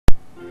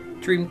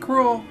Dream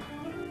Crop.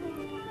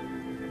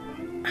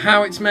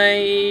 How it's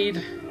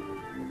made.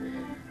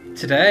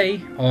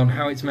 Today on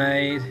How It's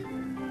Made.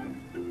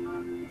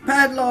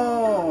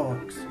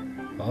 Padlocks!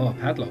 Oh,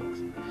 padlocks.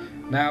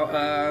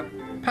 Now,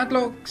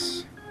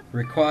 padlocks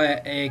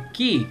require a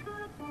key.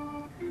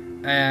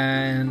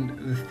 And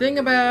the thing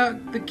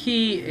about the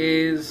key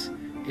is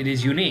it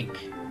is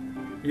unique.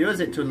 Use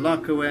it to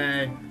lock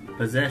away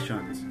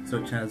possessions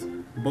such as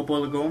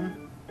bubble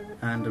gum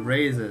and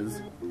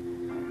razors.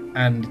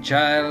 And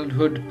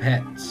childhood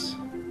pets.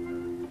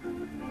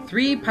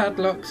 3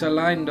 padlocks are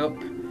lined up,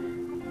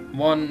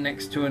 one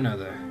next to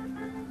another.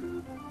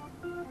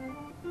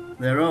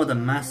 They're all the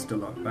master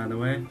lock, by the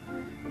way.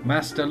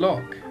 Master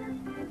lock.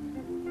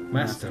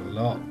 Master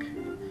lock.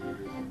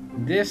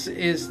 This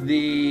is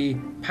the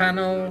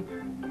panel,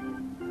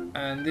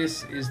 and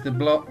this is the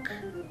block,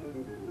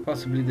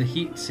 possibly the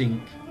heat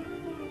sink.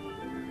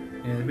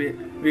 Yeah,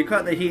 we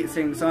cut the heat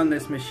sinks on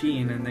this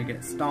machine and they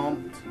get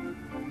stomped.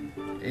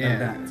 Yeah. Like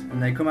that.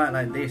 And they come out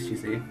like this, you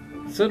see.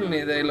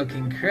 Suddenly they look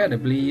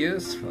incredibly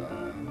useful.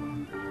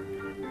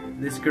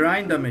 This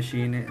grinder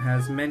machine, it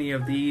has many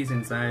of these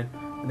inside.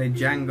 And they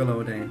jangle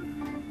all day.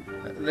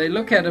 They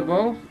look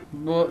edible,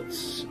 but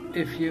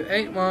if you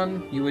ate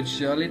one, you would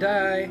surely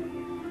die.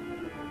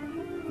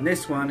 And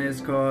this one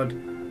is called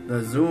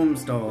the Zoom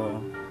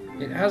Store.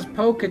 It has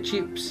poker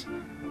chips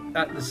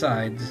at the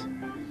sides,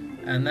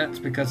 and that's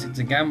because it's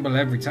a gamble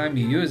every time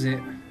you use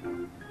it.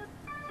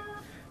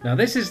 Now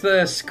this is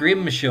the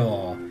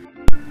Scrimshaw.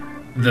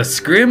 The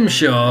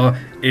Scrimshaw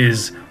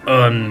is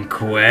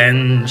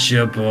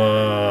unquenchable.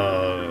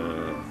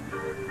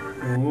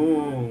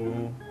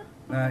 Oh,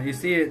 you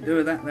see it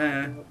do that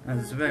there.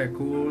 That's very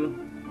cool.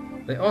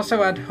 They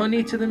also add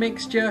honey to the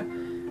mixture,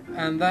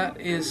 and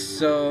that is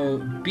so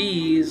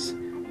bees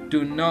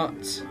do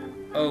not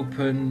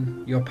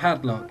open your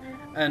padlock.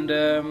 And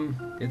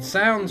it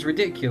sounds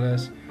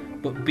ridiculous,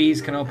 but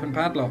bees can open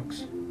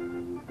padlocks.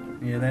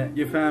 Yeah,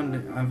 I found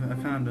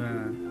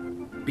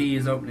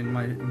bees opening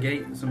my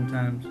gate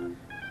sometimes. You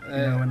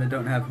know, when they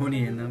don't have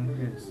honey in them,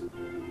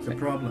 it's a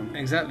problem.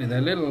 Exactly, they're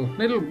little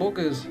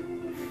buggers.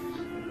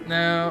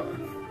 Now,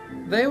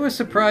 they were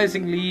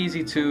surprisingly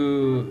easy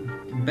to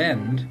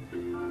bend,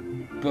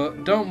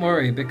 but don't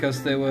worry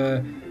because they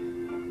were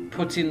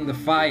put in the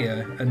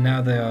fire and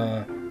now they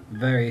are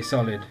very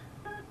solid.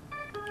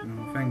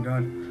 Oh, thank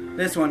God.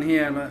 This one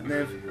here, look,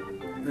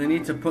 they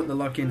need to put the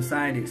lock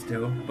inside it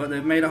still, but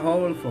they've made a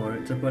hole for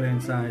it to put it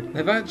inside.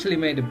 They've actually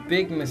made a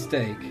big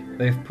mistake.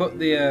 They've put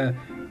the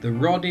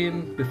rod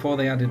in before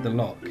they added the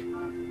lock,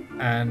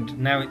 and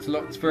now it's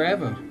locked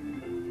forever.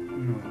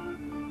 No.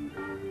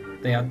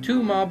 They add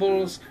 2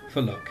 marbles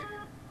for luck.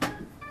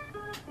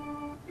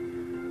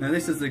 Now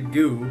this is the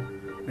goo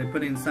they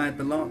put inside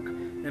the lock.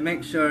 They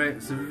make sure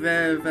it's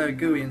very, very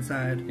gooey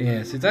inside.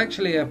 Yes, it's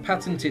actually a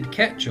patented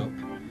ketchup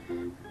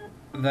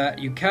that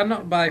you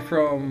cannot buy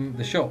from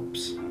the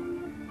shops.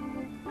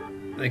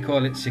 They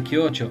call it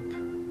Secure Chup.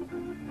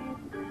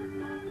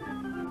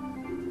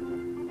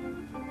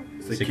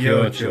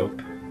 Secure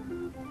Chup.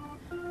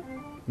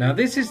 Now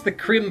this is the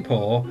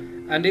Crimpaw,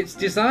 and it's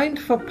designed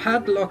for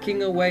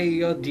padlocking away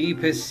your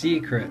deepest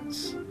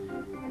secrets.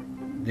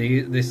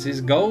 This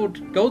is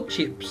gold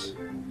chips.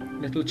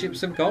 Little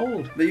chips of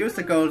gold. They use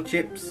the gold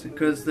chips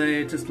because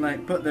they just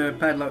like put their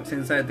padlocks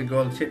inside the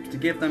gold chips to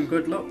give them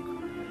good luck.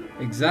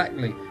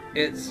 Exactly.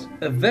 It's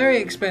a very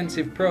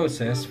expensive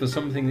process for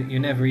something that you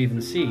never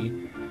even see,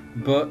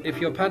 but if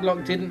your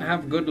padlock didn't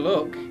have good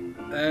luck,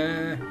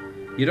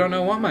 you don't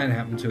know what might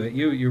happen to it.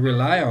 You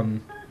rely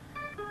on...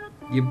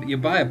 You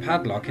buy a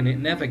padlock and it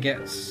never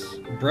gets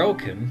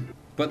broken,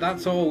 but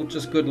that's all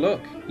just good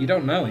luck. You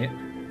don't know it.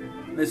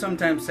 They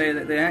sometimes say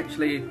that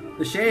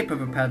the shape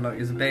of a padlock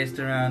is based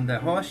around a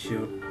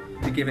horseshoe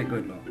to give it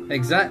good luck.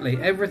 Exactly.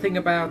 Everything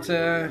about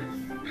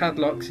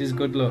padlocks is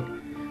good luck.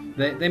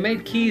 They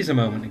made keys a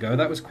moment ago.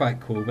 That was quite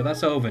cool, but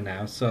that's over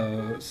now,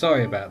 so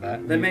sorry about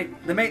that. They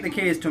make the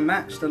keys to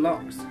match the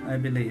locks, I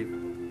believe.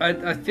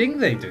 I think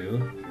they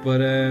do,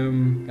 but I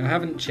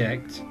haven't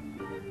checked.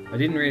 I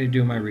didn't really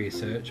do my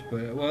research,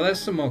 but well, there's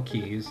some more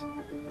keys.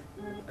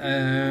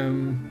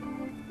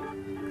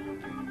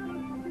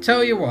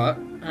 Tell you what,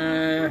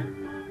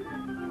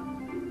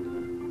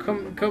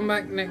 come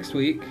back next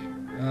week.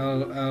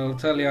 I'll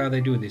tell you how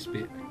they do this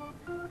bit.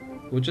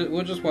 We'll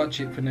just watch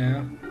it for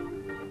now.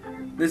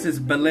 This is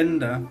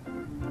Belinda.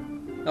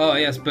 Oh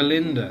yes,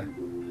 Belinda.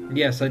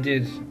 Yes, I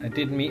did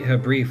meet her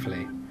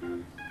briefly.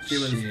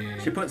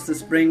 She puts the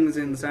springs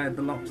inside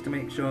the locks to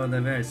make sure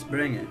they're very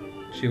springy.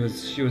 She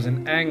was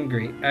an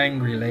angry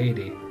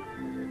lady.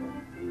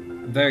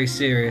 Very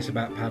serious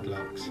about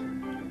padlocks.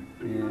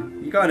 Yeah,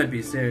 you gotta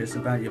be serious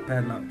about your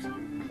padlocks.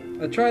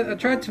 I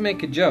tried to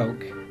make a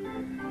joke.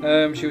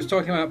 She was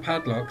talking about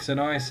padlocks,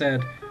 and I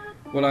said,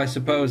 "Well, I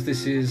suppose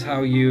this is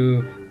how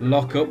you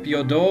lock up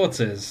your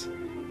daughters."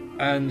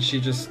 And she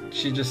just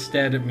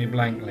stared at me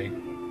blankly.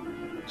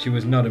 She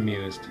was not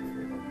amused.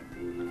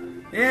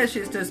 Yeah,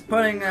 she's just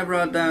putting her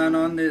rod down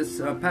on this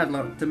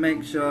padlock to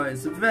make sure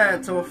it's very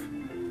tough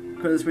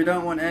Because we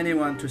don't want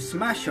anyone to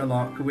smash a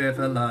lock with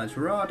a large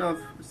rod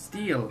of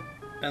steel.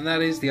 And that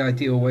is the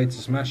ideal way to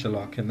smash a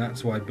lock, and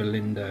that's why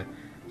Belinda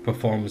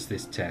performs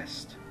this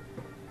test.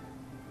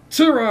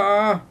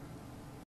 Ta-ra!